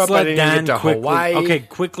Europe. I didn't even get to Hawaii. Okay,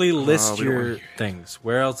 quickly list we don't your wanna hear things.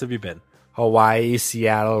 Where else have you been? Hawaii,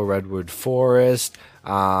 Seattle, Redwood Forest.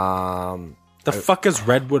 The fuck is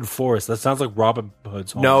Redwood Forest? That sounds like Robin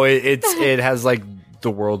Hood's home. No, it has like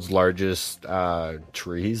the world's largest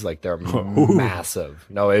trees. Like they're massive.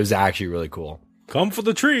 No, it was actually really cool. Come for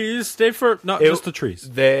the trees, stay for not just the trees.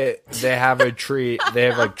 They have a tree. They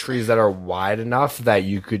have like trees that are wide enough that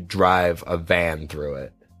you could drive a van through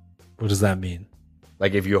it. What does that mean?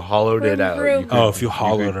 Like if you hollowed it out. vroom. You could, Oh, if you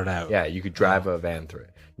hollowed it out. yeah, you could drive a van through it.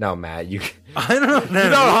 No, Matt, you I don't know. you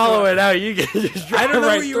don't hollow it out. You can just drive I don't know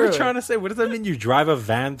right what you were through it. trying to say. What does that mean? You drive a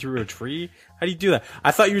van through a tree? How do you do that?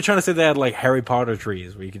 I thought you were trying to say they had like Harry Potter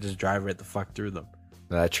trees where you could just drive right the fuck through them.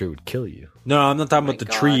 That tree would kill you. No, I'm not talking my about the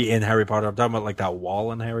God. tree in Harry Potter. I'm talking about like that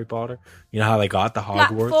wall in Harry Potter. You know how they got the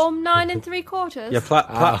Hogwarts? Platform 9 3/4.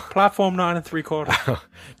 Yeah, platform 9 3/4.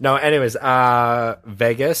 No, anyways,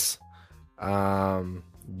 Vegas,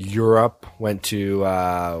 Europe, went to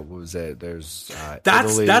what was it? There's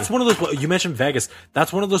Italy. That's one of those. You mentioned Vegas.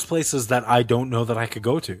 That's one of those places that I don't know that I could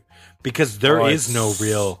go to because there is no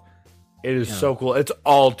real. It is so cool. It's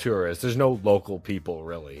all tourists. There's no local people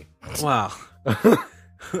really, Wow.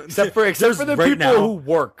 except for the right people now- who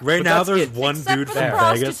work. Right But now, that's there's it. one Except dude for from the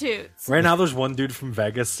Vegas. prostitutes. Right now, there's one dude from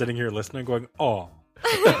Vegas sitting here listening, going, "Oh,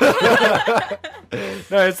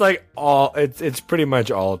 No, it's like all. It's pretty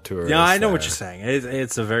much all tourists. yeah, I know there. what you're saying.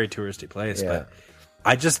 It's a very touristy place, Yeah.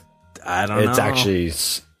 but I don't know. It's actually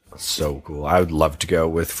so cool. I would love to go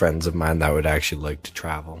with friends of mine that would actually like to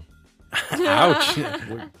travel. ouch.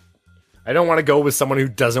 I don't want to go with someone who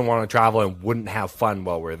doesn't want to travel and wouldn't have fun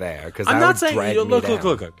while we're there. Because I'm not saying drag look. me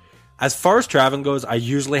down. As far as traveling goes, I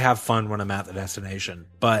usually have fun when I'm at the destination,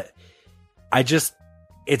 but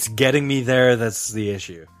it's getting me there that's the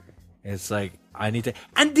issue. It's like I need to.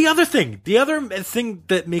 And the other thing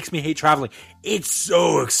that makes me hate traveling, it's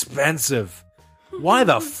so expensive. Why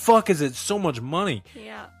the fuck is it so much money?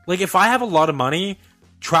 Yeah. Like if I have a lot of money,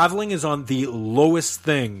 traveling is on the lowest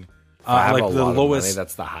thing. I have like a the lot lowest. of money,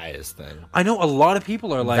 that's the highest thing. I know a lot of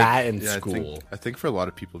people are like that in Yeah, school. I think for a lot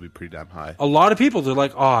of people, it'd be pretty damn high. a lot of people. They're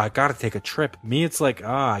like, oh, I gotta take a trip. Me, it's like,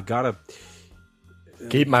 I gotta.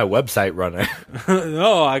 Keep my website running.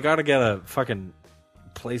 No, I gotta get a fucking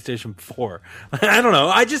PlayStation 4. I don't know.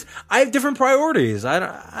 I have different priorities. I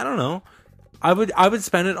don't know. I would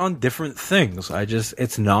spend it on different things.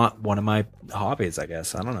 It's not one of my hobbies, I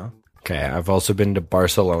guess. I don't know. Okay, I've also been to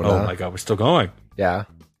Barcelona. Oh my god, we're still going. Yeah.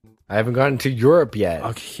 I haven't gotten to Europe yet.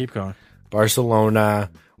 Okay, keep going. Barcelona,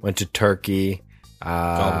 went to Turkey,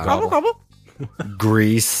 Gobble, gobble.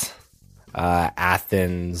 Greece,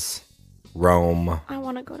 Athens, Rome. I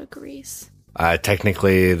want to go to Greece.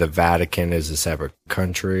 Technically, the Vatican is a separate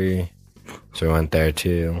country, so we went there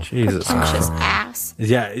too. Jesus. Pretentious ass.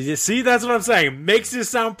 Yeah, you see, that's what I'm saying. It makes you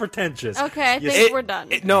sound pretentious. Okay, I think we're done.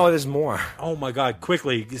 No, there's more. Oh my god,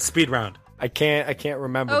 quickly, speed round. I can't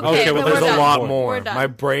remember. Okay, well, then there's we're a done. lot We're more. done. My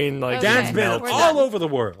brain Okay. Dan's been we're all done. over the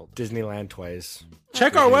world. Disneyland twice.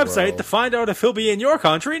 Check our Disney website World. to find out if he'll be in your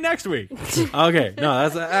country next week. Okay, no,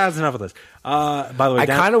 that's enough of this. By the way, I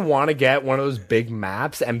Dan, kind of want to get one of those big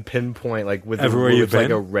maps and pinpoint like with Everywhere with you've like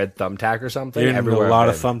been? a red thumbtack or something. you're in a Everywhere lot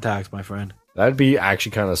I've of been. thumbtacks, my friend. That'd be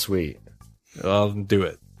actually kind of sweet. Well, do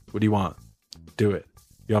it. What do you want? Do it.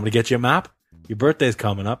 You want me to get you a map? Your birthday's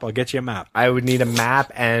coming up. I'll get you a map. I would need a map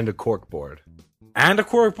and a cork board. And a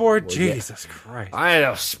cork board? yeah. Jesus Christ. I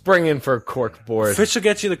know, springing for a cork board. Fish will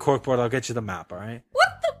get you the cork board. I'll get you the map, all right? What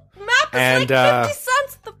the map is And, like 50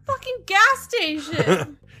 cents at the fucking gas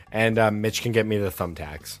station. And Mitch can get me the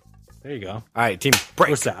thumbtacks. There you go. All right, team break.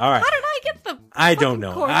 What's that? All right. How did I get the I don't fucking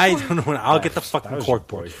know. cork I board? don't know. I'll get the fucking was cork your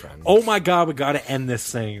board. boyfriend. Oh my god, we gotta end this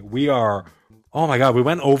thing. We are. Oh my god, we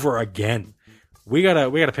went over again. We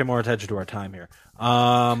gotta pay more attention to our time here.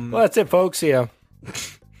 Well, that's it, folks. See ya.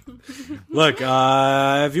 Look,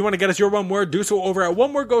 if you want to get us your one word, do so over at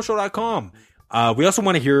onewordgoshow.com. We also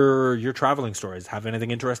want to hear your traveling stories. Have anything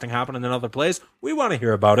interesting happen in another place? We want to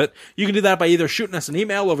hear about it. You can do that by either shooting us an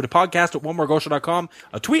email over to podcast@onewordgoshow.com,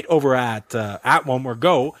 a tweet over at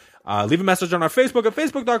onewordgo, leave a message on our Facebook at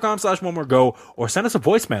facebook.com/onewordgo, or send us a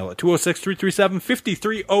voicemail at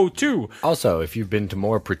 206-337-5302. Also, if you've been to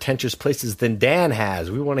more pretentious places than Dan has,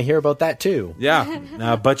 we want to hear about that too.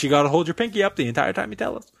 Yeah, but you got to hold your pinky up the entire time you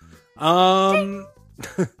tell us.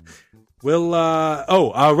 We'll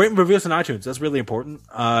rate and review us on iTunes. That's really important.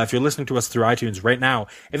 If you're listening to us through iTunes right now,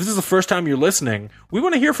 if this is the first time you're listening, we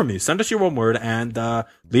want to hear from you. Send us your one word and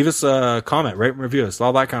leave us a comment, rate and review us,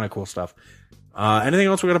 all that kind of cool stuff. Anything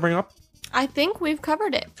else we got to bring up? I think we've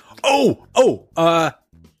covered it.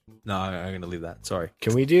 No, I'm going to leave that. Sorry.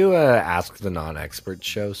 Can we do a Ask the Non-Expert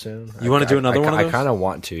show soon? You wanna do another one of I those? kind of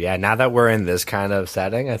want to. Yeah, now that we're in this kind of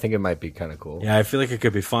setting, I think it might be kind of cool. Yeah, I feel like it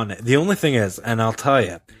could be fun. The only thing is, and I'll tell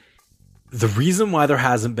you, the reason why there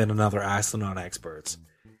hasn't been another Ask the Non-Experts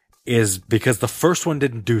is because the first one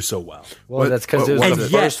didn't do so well. Well, that's because it was and the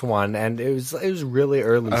yet- first one, and it was really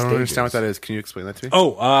early. I don't stages. understand what that is. Can you explain that to me?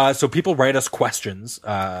 So people write us questions. You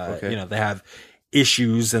know, they have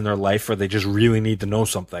issues in their life where they just really need to know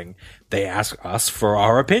something. They ask us for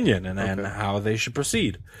our opinion and how they should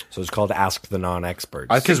proceed. So it's called Ask the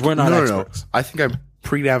Non-Experts. Because we're not experts. No. I think I'm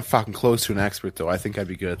pretty damn fucking close to an expert, though. I think I'd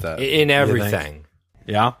be good at that. In everything.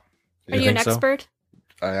 Yeah? Are you an think so? expert?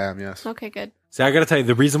 I am, yes. Okay, good. See, I gotta tell you,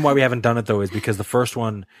 the reason why we haven't done it though is because the first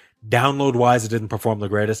one, download wise, it didn't perform the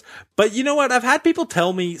greatest. But you know what? I've had people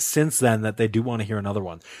tell me since then that they do want to hear another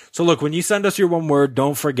one. So look, when you send us your one word,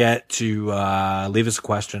 don't forget to leave us a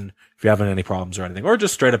question if you're having any problems or anything, or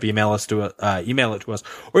just straight up email it to us,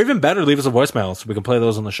 or even better, leave us a voicemail so we can play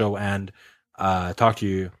those on the show and talk to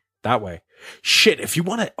you that way. Shit, if you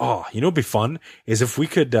want to, what'd be fun is if we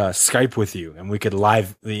could Skype with you and we could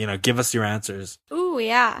live, give us your answers. Ooh,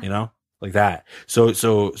 yeah. Like that. So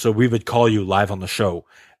we would call you live on the show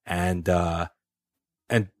and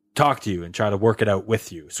talk to you and try to work it out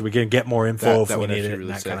with you so we can get more info if we need it, and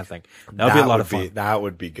that kind of thing. That would be a lot of fun. That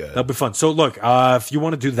would be good. That'd be fun. So look, if you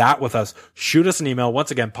want to do that with us, shoot us an email.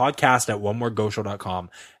 Once again, podcast@onewordgoshow.com,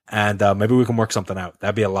 and maybe we can work something out.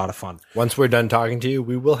 That'd be a lot of fun. Once we're done talking to you,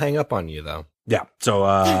 we will hang up on you though. Yeah. So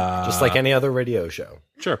just like any other radio show.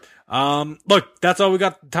 Sure. Look, that's all we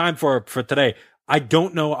got time for today. I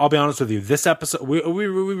don't know. I'll be honest with you. This episode, we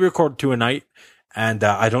record 2 a night, and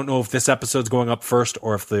I don't know if this episode's going up first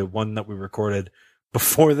or if the one that we recorded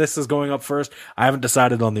before this is going up first. I haven't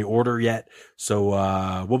decided on the order yet. So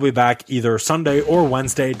we'll be back either Sunday or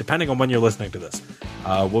Wednesday, depending on when you're listening to this.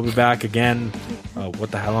 We'll be back again.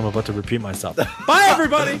 What the hell? I'm about to repeat myself. Bye,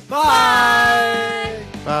 everybody. Bye.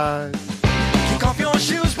 Bye. Kick off your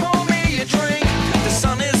shoes, pour me a drink. The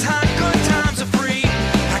sun is hot, good times are free.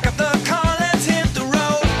 Pack up the car, let's hit the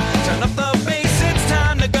road. Turn up the bass, it's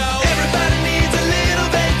time to go. Everybody needs a little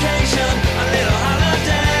vacation, a little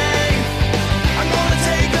holiday. I'm gonna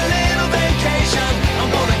take a little vacation, I'm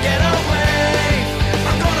gonna get away.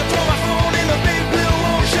 I'm gonna throw my phone in the big blue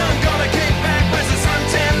ocean. Gonna kick back with some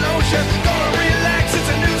suntan lotion. Gonna relax, it's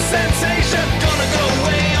a new sensation. Gonna go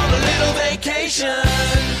away on a little vacation.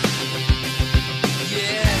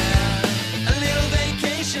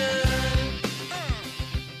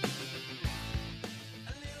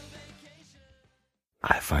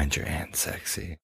 I find your aunt sexy.